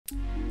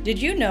Did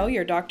you know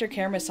your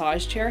Dr.Care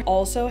Massage Chair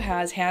also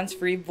has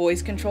hands-free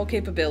voice control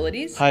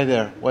capabilities? Hi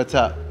there, what's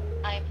up?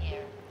 I'm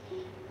here.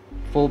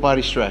 Full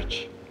body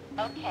stretch.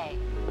 Okay.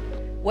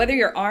 Whether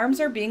your arms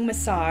are being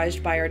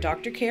massaged by our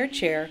Dr.Care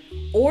chair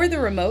or the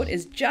remote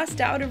is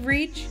just out of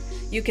reach,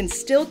 you can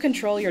still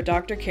control your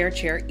Dr.Care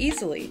chair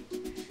easily.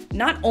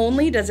 Not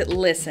only does it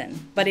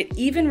listen, but it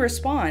even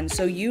responds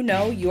so you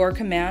know your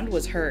command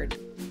was heard.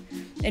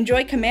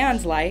 Enjoy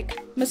commands like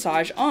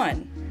massage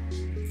on,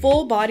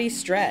 full body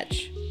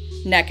stretch,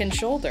 neck and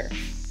shoulder,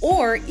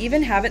 or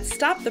even have it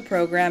stop the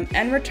program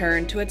and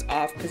return to its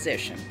off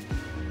position.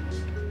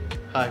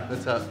 Hi,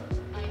 what's up?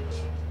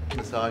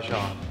 Massage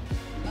on.